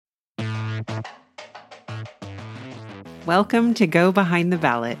Welcome to Go Behind the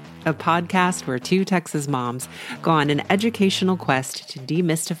Ballot, a podcast where two Texas moms go on an educational quest to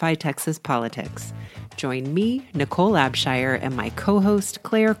demystify Texas politics. Join me, Nicole Abshire, and my co-host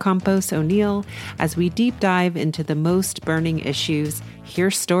Claire Campos O'Neill as we deep dive into the most burning issues,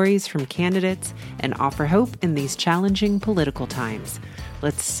 hear stories from candidates, and offer hope in these challenging political times.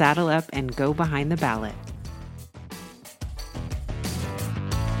 Let's saddle up and go behind the ballot.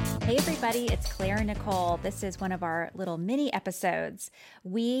 Hey everybody, it's Claire and Nicole. This is one of our little mini episodes.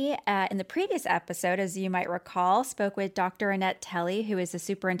 We, in the previous episode, as you might recall, spoke with Dr. Annette Telley, who is the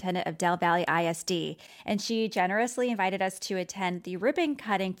superintendent of Del Valley ISD, and she generously invited us to attend the ribbon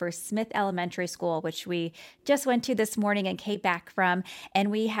cutting for Smith Elementary School, which we just went to this morning and came back from, and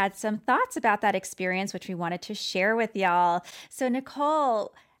we had some thoughts about that experience, which we wanted to share with y'all. So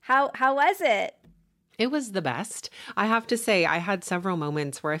Nicole, how was it? It was the best. I have to say, I had several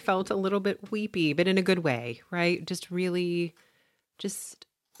moments where I felt a little bit weepy, but in a good way, right?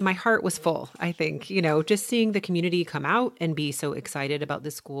 My heart was full, I think, just seeing the community come out and be so excited about the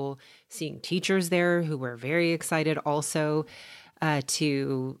school, seeing teachers there who were very excited also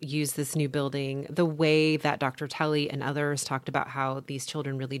to use this new building, the way that Dr. Telley and others talked about how these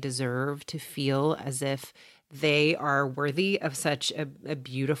children really deserve to feel as if they are worthy of such a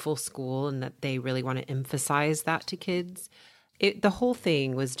beautiful school and that they really want to emphasize that to kids. The whole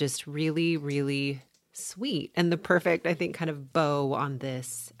thing was just really, really sweet. And the perfect, I think, kind of bow on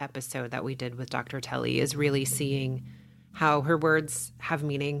this episode that we did with Dr. Telley is really seeing how her words have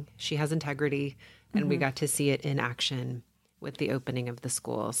meaning. She has integrity, and we got to see it in action with the opening of the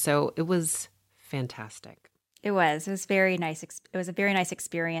school. So it was fantastic. It was very nice. It was a very nice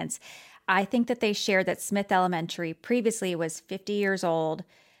experience. I think that they shared that Smith Elementary previously was 50 years old.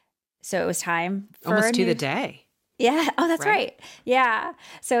 So it was time for almost to the day. Yeah. Oh, that's right. Yeah.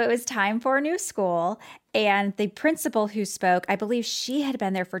 So it was time for a new school. And the principal who spoke, I believe she had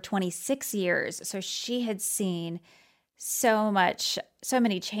been there for 26 years. So she had seen so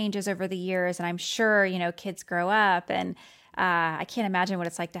many changes over the years. And I'm sure, kids grow up, and I can't imagine what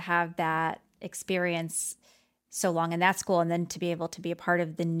it's like to have that experience so long in that school and then to be able to be a part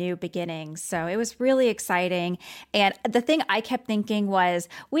of the new beginning. So it was really exciting. And the thing I kept thinking was,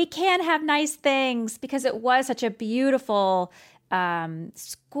 we can have nice things, because it was such a beautiful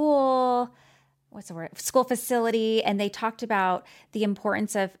school facility. And they talked about the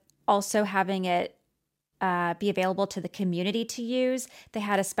importance of also having it be available to the community to use. They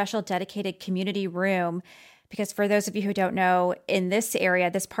had a special dedicated community room, because for those of you who don't know, in this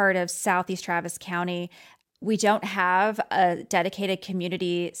area, this part of Southeast Travis County, we don't have a dedicated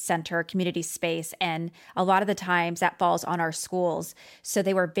community center, community space, and a lot of the times that falls on our schools. So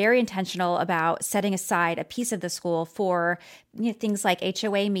they were very intentional about setting aside a piece of the school for things like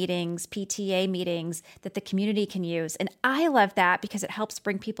HOA meetings, PTA meetings that the community can use. And I love that, because it helps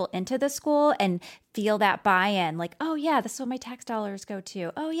bring people into the school and feel that buy-in, like, oh yeah, this is what my tax dollars go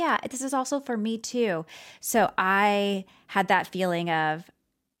to. Oh yeah, this is also for me too. So I had that feeling of,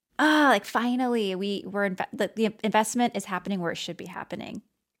 finally, the investment is happening where it should be happening.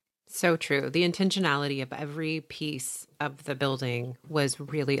 So true. The intentionality of every piece of the building was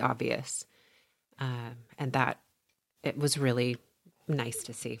really obvious, and that it was really nice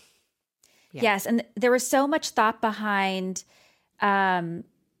to see. Yeah. Yes, and there was so much thought behind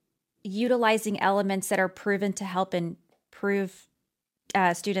utilizing elements that are proven to help improve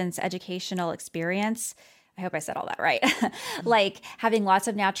students' educational experience. I hope I said all that right. Like having lots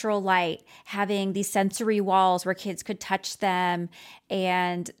of natural light, having these sensory walls where kids could touch them,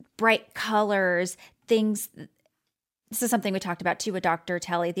 and bright colors, things. This is something we talked about too with Dr.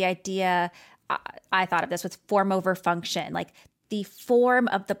 Telley. The idea, I thought of this, was form over function. Like the form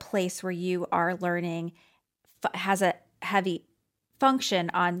of the place where you are learning has a heavy function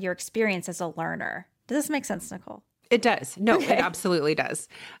on your experience as a learner. Does this make sense, Nicole? It does. No, okay. It absolutely does.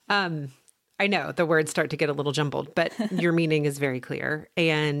 I know the words start to get a little jumbled, but your meaning is very clear.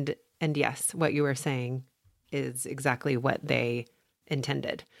 And yes, what you were saying is exactly what they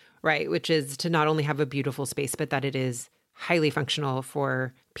intended, right? Which is to not only have a beautiful space, but that it is highly functional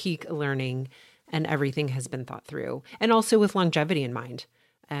for peak learning, and everything has been thought through. And also with longevity in mind.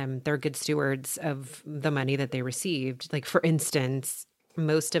 They're good stewards of the money that they received. Like, for instance,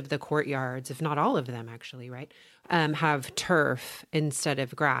 most of the courtyards, if not all of them actually, right, have turf instead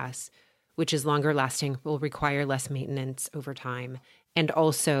of grass, which is longer lasting, will require less maintenance over time, and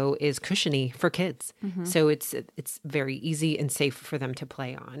also is cushiony for kids. Mm-hmm. So it's very easy and safe for them to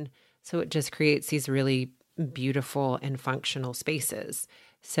play on. So it just creates these really beautiful and functional spaces.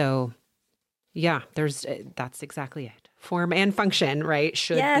 So yeah, that's exactly it. form and function, right,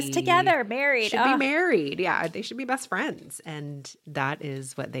 yes, together, married. Should be married. Yeah, they should be best friends. And that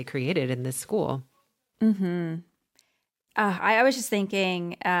is what they created in this school. Mm-hmm. I was just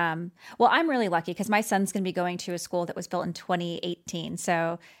thinking, well, I'm really lucky because my son's going to be going to a school that was built in 2018.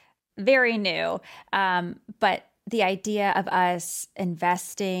 So very new. But the idea of us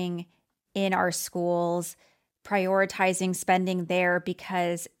investing in our schools, prioritizing spending there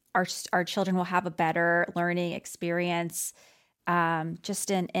because our children will have a better learning experience, just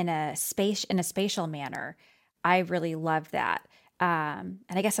in a spatial manner. I really love that. And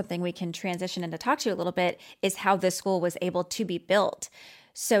I guess something we can transition into talk to you a little bit is how this school was able to be built.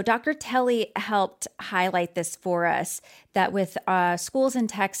 So Dr. Telly helped highlight this for us, that with schools in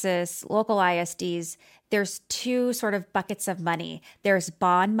Texas, local ISDs, there's two sort of buckets of money. There's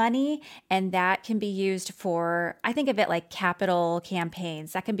bond money, and that can be used for, I think of it like capital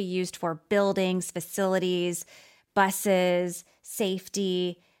campaigns. That can be used for buildings, facilities, buses,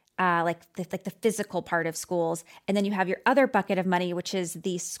 safety, like the physical part of schools. And then you have your other bucket of money, which is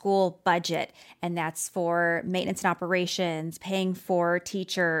the school budget. And that's for maintenance and operations, paying for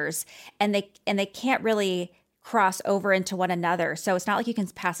teachers. And they can't really cross over into one another. So it's not like you can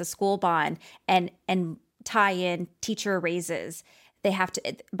pass a school bond and tie in teacher raises. They have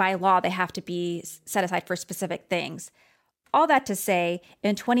to, by law, they have to be set aside for specific things. All that to say,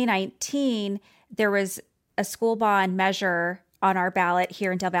 in 2019, there was a school bond measure on our ballot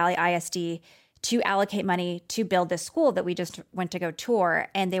here in Del Valle ISD to allocate money to build this school that we just went to go tour.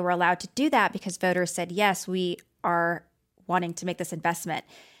 And they were allowed to do that because voters said, yes, we are wanting to make this investment.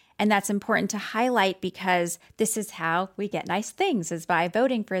 And that's important to highlight because this is how we get nice things, is by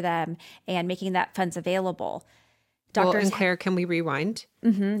voting for them and making that funds available. Well, and Claire, can we rewind?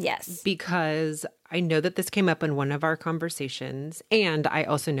 Mm-hmm, yes. Because I know that this came up in one of our conversations, and I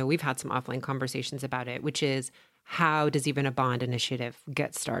also know we've had some offline conversations about it, which is, how does even a bond initiative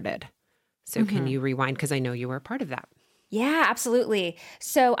get started? So can you rewind? Because I know you were a part of that. Yeah, absolutely.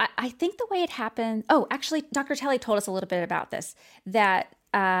 So I think the way it happened, actually, Dr. Telly told us a little bit about this, that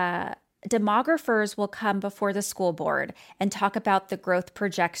demographers will come before the school board and talk about the growth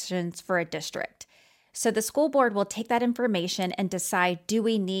projections for a district. So the school board will take that information and decide, do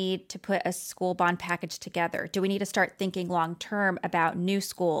we need to put a school bond package together? Do we need to start thinking long-term about new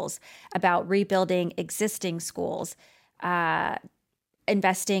schools, about rebuilding existing schools,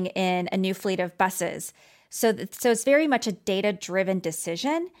 investing in a new fleet of buses? So it's very much a data-driven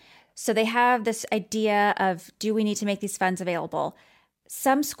decision. So they have this idea of, do we need to make these funds available?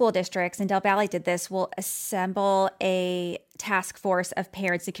 Some school districts, and Del Valle did this, will assemble a task force of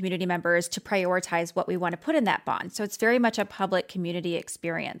parents and community members to prioritize what we want to put in that bond. So it's very much a public community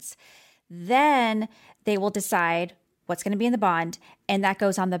experience. Then they will decide what's going to be in the bond, and that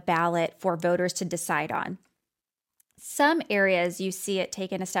goes on the ballot for voters to decide on. Some areas you see it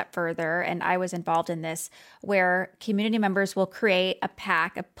taken a step further, and I was involved in this, where community members will create a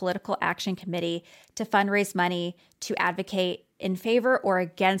PAC, a political action committee, to fundraise money to advocate in favor or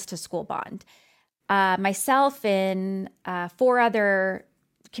against a school bond. Myself and 4 other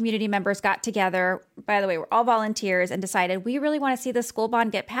community members got together. By the way, we're all volunteers, and decided we really want to see the school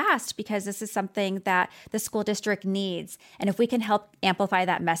bond get passed because this is something that the school district needs. And if we can help amplify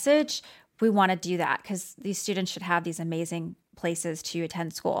that message, we want to do that because these students should have these amazing places to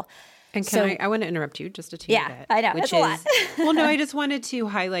attend school. And I want to interrupt you just a teeny bit. Yeah, I know. It's a lot. Well, no, I just wanted to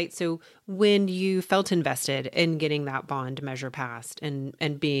highlight. So when you felt invested in getting that bond measure passed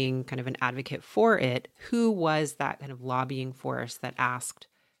and being kind of an advocate for it, who was that kind of lobbying force that asked,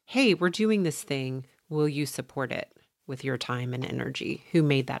 hey, we're doing this thing. Will you support it with your time and energy? Who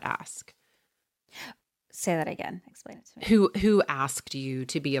made that ask? Say that again. Explain it to me. Who asked you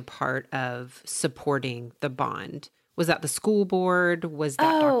to be a part of supporting the bond? Was that the school board? Was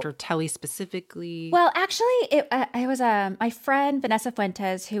that Dr. Telly specifically? Well, actually, it was my friend Vanessa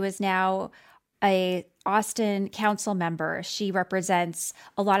Fuentes, who is now a Austin council member. She represents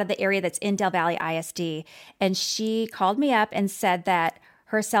a lot of the area that's in Del Valle ISD. And she called me up and said that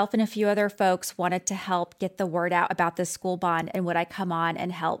herself and a few other folks wanted to help get the word out about the school bond, and would I come on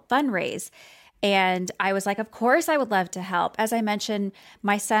and help fundraise? And I was like, of course, I would love to help. As I mentioned,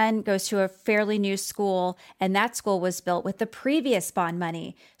 my son goes to a fairly new school, and that school was built with the previous bond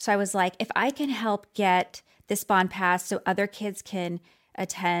money. So I was like, if I can help get this bond passed so other kids can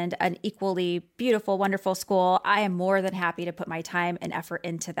attend an equally beautiful, wonderful school, I am more than happy to put my time and effort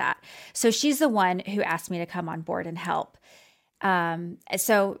into that. So she's the one who asked me to come on board and help.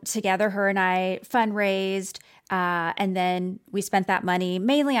 So together, her and I fundraised, and then we spent that money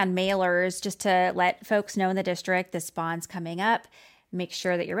mainly on mailers just to let folks know in the district this bond's coming up. make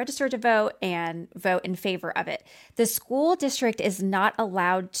sure that you're registered to vote and vote in favor of it. The school district is not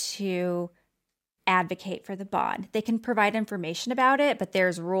allowed to advocate for the bond. They can provide information about it, but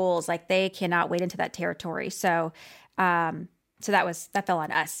there's rules, like they cannot wade into that territory. So that fell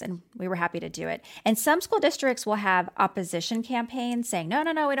on us, and we were happy to do it. And some school districts will have opposition campaigns saying,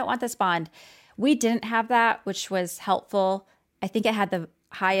 no, we don't want this bond. We didn't have that, which was helpful. I think it had the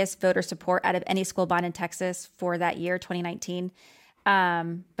highest voter support out of any school bond in Texas for that year, 2019.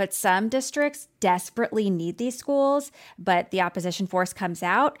 But some districts desperately need these schools, but the opposition force comes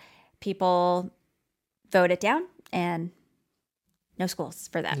out, people vote it down, and no schools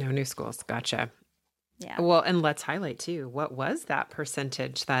for them. No new schools. Gotcha. Yeah. Well, and let's highlight too, what was that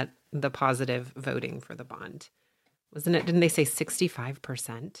percentage that the positive voting for the bond? Didn't they say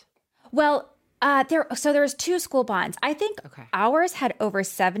 65%? Well, there's two school bonds. I think ours had over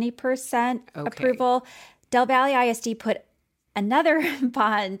 70% approval. Del Valle ISD put another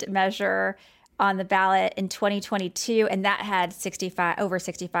bond measure on the ballot in 2022, and that had over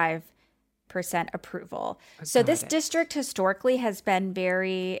 65% approval. So this district historically has been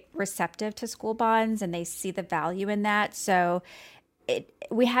very receptive to school bonds, and they see the value in that. So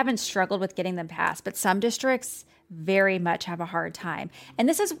we haven't struggled with getting them passed, but some districts very much have a hard time. And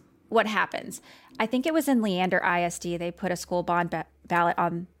this is what happens. I think it was in Leander ISD, they put a school bond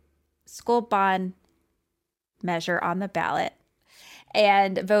school bond measure on the ballot,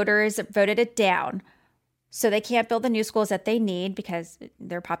 and voters voted it down. So they can't build the new schools that they need because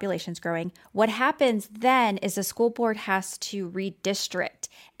their population's growing. What happens then is the school board has to redistrict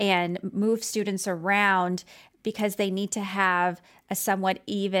and move students around because they need to have a somewhat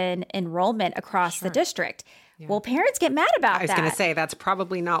even enrollment across the district. Yeah. Well, parents get mad about that. I was going to say, that's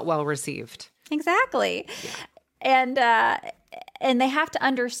probably not well received. Exactly. Yeah. And they have to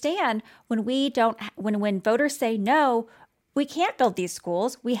understand when voters say no, we can't build these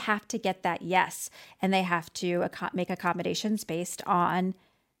schools. We have to get that yes. And they have to make accommodations based on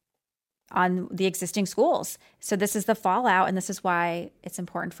the existing schools. So this is the fallout, and this is why it's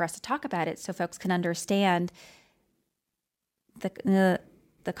important for us to talk about it so folks can understand the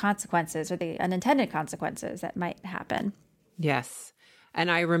consequences or the unintended consequences that might happen. Yes.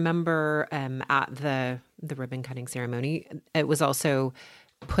 And I remember at the ribbon cutting ceremony, it was also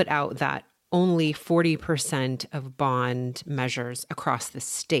put out that only 40% of bond measures across the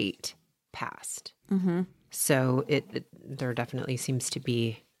state passed. Mm-hmm. So there definitely seems to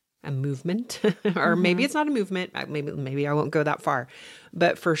be a movement, or maybe it's not a movement. Maybe I won't go that far,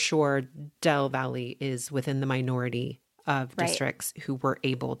 but for sure, Del Valle is within the minority of districts who were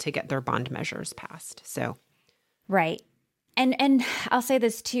able to get their bond measures passed. So, right. And I'll say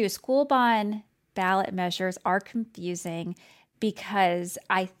this too, school bond ballot measures are confusing because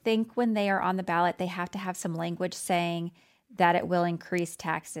I think when they are on the ballot, they have to have some language saying that it will increase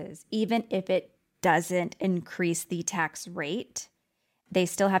taxes. Even if it doesn't increase the tax rate, they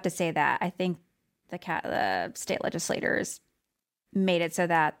still have to say that. I think the state legislators made it so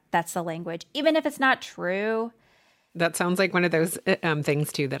that that's the language, even if it's not true. That sounds like one of those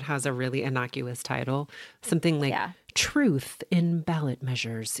things, too, that has a really innocuous title. Something like truth in ballot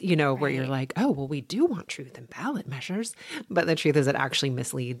measures, where you're like, oh, well, we do want truth in ballot measures. But the truth is it actually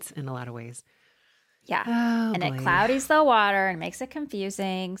misleads in a lot of ways. Yeah. Oh, and boy. It cloudies the water and makes it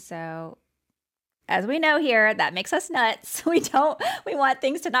confusing. So as we know here, that makes us nuts. We want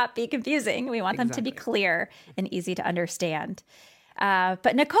things to not be confusing. We want them to be clear and easy to understand.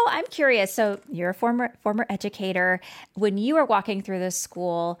 But Nicole, I'm curious. So you're a former educator. When you were walking through this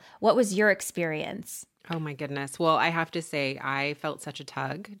school, what was your experience? Oh my goodness. Well, I have to say I felt such a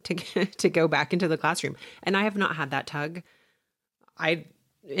tug to go back into the classroom, and I have not had that tug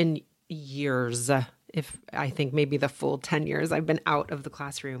in years. If I think maybe the full 10 years I've been out of the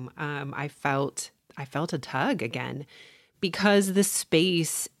classroom, I felt a tug again because the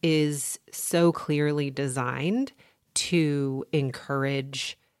space is so clearly designed to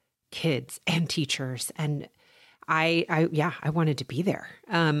encourage kids and teachers. And I wanted to be there.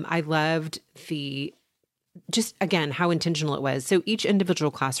 I loved just again, how intentional it was. So each individual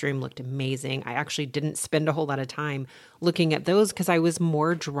classroom looked amazing. I actually didn't spend a whole lot of time looking at those because I was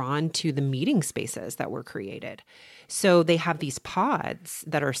more drawn to the meeting spaces that were created. So they have these pods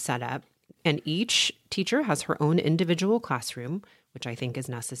that are set up, and each teacher has her own individual classroom, which I think is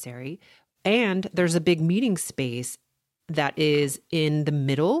necessary. And there's a big meeting space that is in the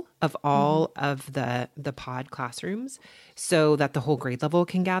middle of all of the pod classrooms so that the whole grade level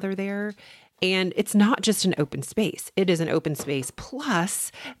can gather there. And it's not just an open space. It is an open space.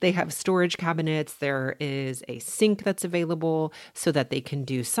 Plus, they have storage cabinets. There is a sink that's available so that they can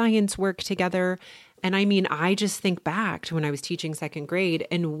do science work together. And I mean, I just think back to when I was teaching second grade,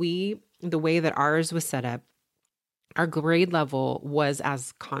 and the way that ours was set up, our grade level was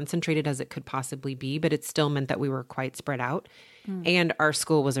as concentrated as it could possibly be, but it still meant that we were quite spread out. And our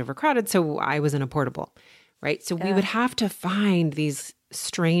school was overcrowded, so I was in a portable, right? So we would have to find these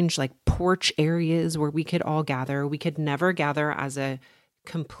strange like porch areas where we could all gather. We could never gather as a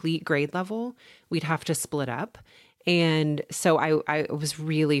complete grade level. We'd have to split up. And so I was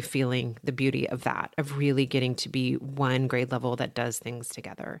really feeling the beauty of that, of really getting to be one grade level that does things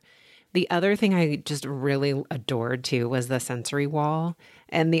together. The other thing I just really adored too was the sensory wall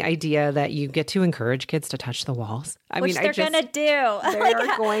and the idea that you get to encourage kids to touch the walls. Which they're going to do.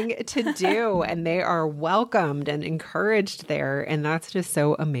 They're going to do, and they are welcomed and encouraged there. And that's just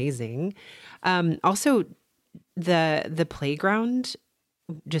so amazing. Also, the playground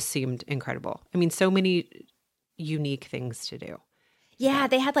just seemed incredible. I mean, so many unique things to do. Yeah,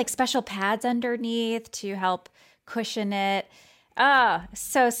 they had like special pads underneath to help cushion it. Oh,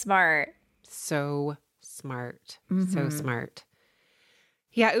 so smart. So smart. So smart.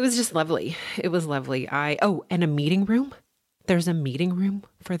 Yeah, it was just lovely. It was lovely. And a meeting room. There's a meeting room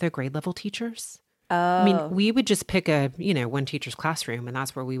for the grade level teachers. Oh. I mean, we would just pick one teacher's classroom, and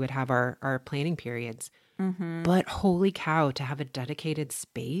that's where we would have our planning periods. But holy cow, to have a dedicated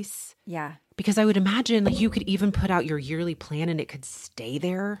space. Yeah. Because I would imagine like you could even put out your yearly plan and it could stay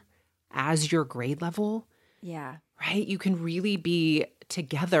there as your grade level. Yeah. Right? You can really be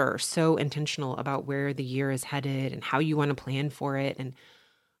together, so intentional about where the year is headed and how you want to plan for it. And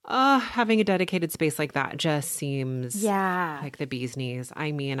having a dedicated space like that just seems like the bee's knees.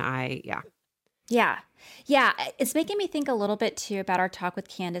 I mean, Yeah. Yeah. It's making me think a little bit too about our talk with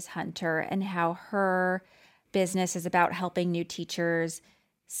Candace Hunter and how her business is about helping new teachers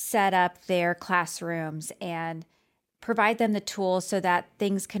set up their classrooms and provide them the tools so that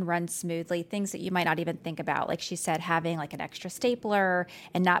things can run smoothly, things that you might not even think about. Like she said, having like an extra stapler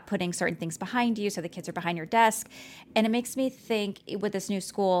and not putting certain things behind you so the kids are behind your desk. And it makes me think with this new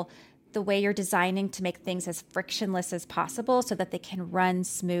school, the way you're designing to make things as frictionless as possible so that they can run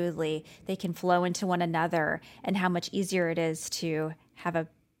smoothly, they can flow into one another, and how much easier it is to have a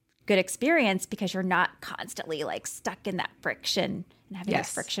good experience because you're not constantly like stuck in that friction and having those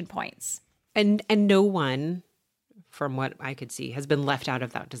friction points. And no one, from what I could see, has been left out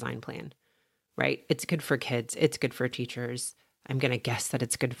of that design plan, right? It's good for kids. It's good for teachers. I'm going to guess that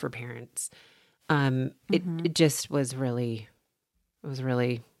it's good for parents. It just was really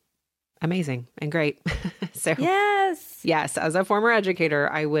amazing and great. So yes, as a former educator,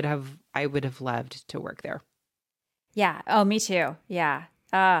 I would have loved to work there. Yeah. Oh, me too. Yeah.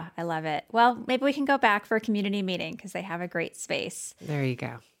 I love it. Well, maybe we can go back for a community meeting because they have a great space. There you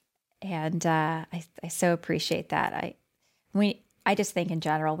go. And I so appreciate that. I just think in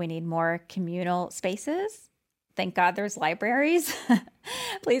general we need more communal spaces. Thank God there's libraries,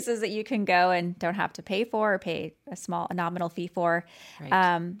 places that you can go and don't have to pay for or pay a nominal fee for.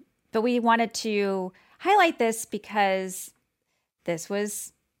 Right. But we wanted to highlight this because this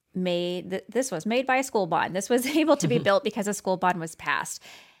was made by a school bond. This was able to be built because a school bond was passed.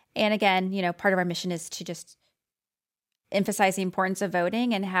 And again, part of our mission is to just emphasize the importance of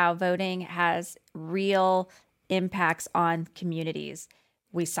voting and how voting has real impacts on communities.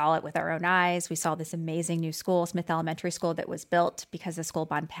 We saw it with our own eyes. We saw this amazing new school, Smith Elementary School, that was built because the school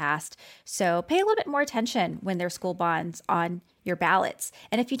bond passed. So pay a little bit more attention when there's school bonds on your ballots.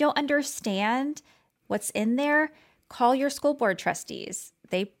 And if you don't understand what's in there, call your school board trustees.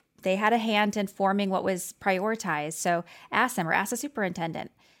 They had a hand in forming what was prioritized. So ask them or ask the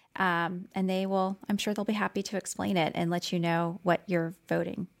superintendent. And I'm sure they'll be happy to explain it and let you know what you're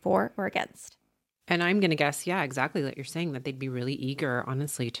voting for or against. And I'm going to guess, exactly what you're saying, that they'd be really eager,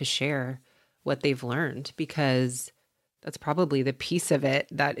 honestly, to share what they've learned, because that's probably the piece of it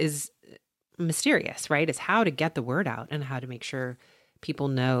that is mysterious, right? Is how to get the word out and how to make sure people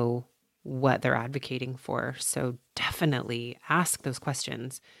know what they're advocating for. So definitely ask those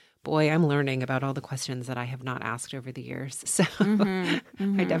questions. Boy, I'm learning about all the questions that I have not asked over the years. So I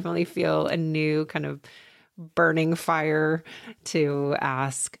definitely feel a new kind of burning fire to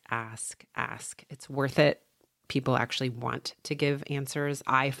ask. It's worth it. People actually want to give answers,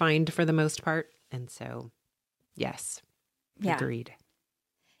 I find, for the most part. And so, yes, agreed.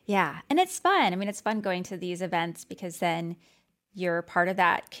 Yeah. And it's fun. I mean, it's fun going to these events because then you're part of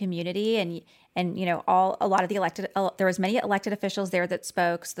that community and a lot of the there was many elected officials there that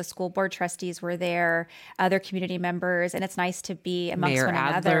spoke. So the school board trustees were there, other community members, and it's nice to be amongst Mayor one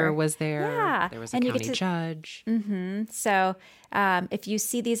another. Adler was there. Yeah. There was a county judge. So if you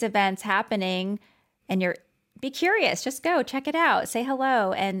see these events happening and you're be curious. Just go check it out. Say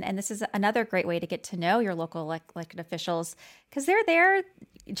hello. And this is another great way to get to know your local elected officials, because they're there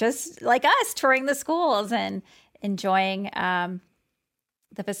just like us, touring the schools and enjoying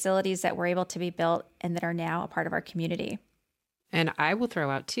the facilities that were able to be built and that are now a part of our community. And I will throw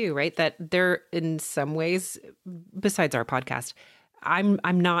out too, right, that there, in some ways, besides our podcast, I'm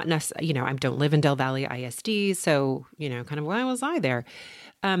not necessarily, I don't live in Del Valle ISD, so, kind of why was I there?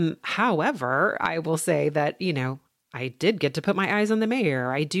 However, I will say that, I did get to put my eyes on the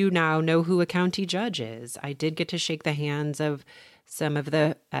mayor. I do now know who a county judge is. I did get to shake the hands of some of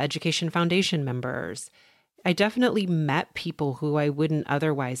the Education Foundation members. I definitely met people who I wouldn't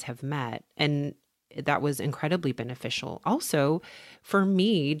otherwise have met. And that was incredibly beneficial. Also, for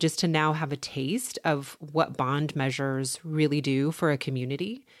me, just to now have a taste of what bond measures really do for a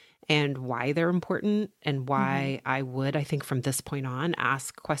community and why they're important and why I think from this point on,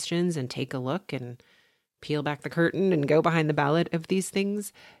 ask questions and take a look and peel back the curtain and go behind the ballot of these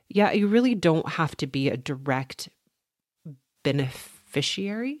things. Yeah, you really don't have to be a direct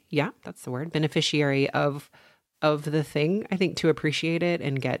beneficiary. Yeah, that's the word. Beneficiary of the thing, I think, to appreciate it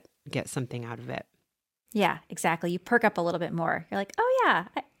and get something out of it. Yeah, exactly. You perk up a little bit more. You're like, oh yeah,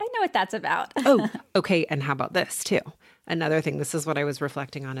 I know what that's about. Oh, okay. And how about this too? Another thing, this is what I was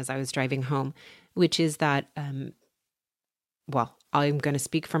reflecting on as I was driving home, which is that, I'm going to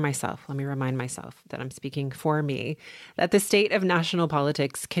speak for myself. Let me remind myself that I'm speaking for me, that the state of national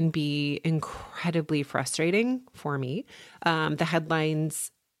politics can be incredibly frustrating for me. The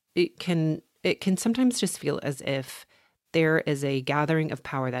headlines, it can sometimes just feel as if there is a gathering of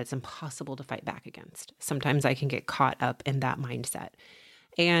power that's impossible to fight back against. Sometimes I can get caught up in that mindset.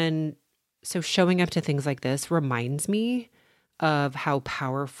 And so showing up to things like this reminds me of how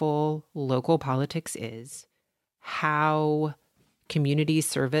powerful local politics is, how community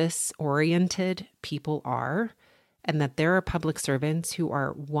service oriented people are, and that there are public servants who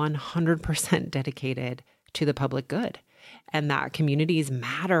are 100% dedicated to the public good, and that communities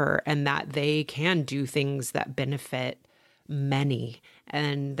matter and that they can do things that benefit many,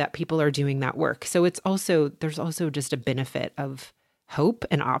 and that people are doing that work. So there's also just a benefit of hope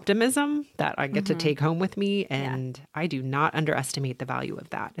and optimism that I get to take home with me. And I do not underestimate the value of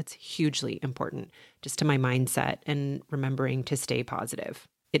that. It's hugely important just to my mindset and remembering to stay positive.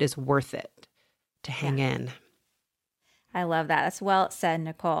 It is worth it to hang in. I love that. That's well said,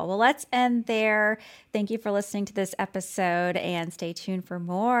 Nicole. Well, let's end there. Thank you for listening to this episode, and stay tuned for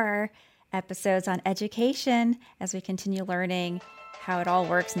more episodes on education as we continue learning how it all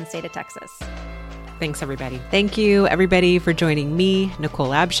works in the state of Texas. Thanks, everybody. Thank you, everybody, for joining me, Nicole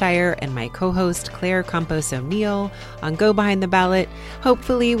Abshire, and my co-host, Claire Campos O'Neill, on Go Behind the Ballot.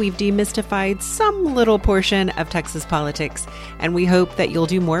 Hopefully, we've demystified some little portion of Texas politics, and we hope that you'll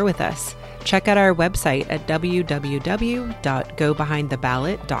do more with us. Check out our website at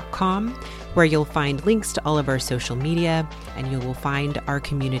www.gobehindtheballot.com, where you'll find links to all of our social media, and you will find our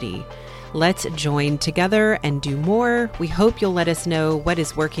community. Let's join together and do more. We hope you'll let us know what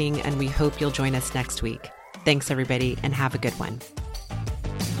is working, and we hope you'll join us next week. Thanks, everybody, and have a good one.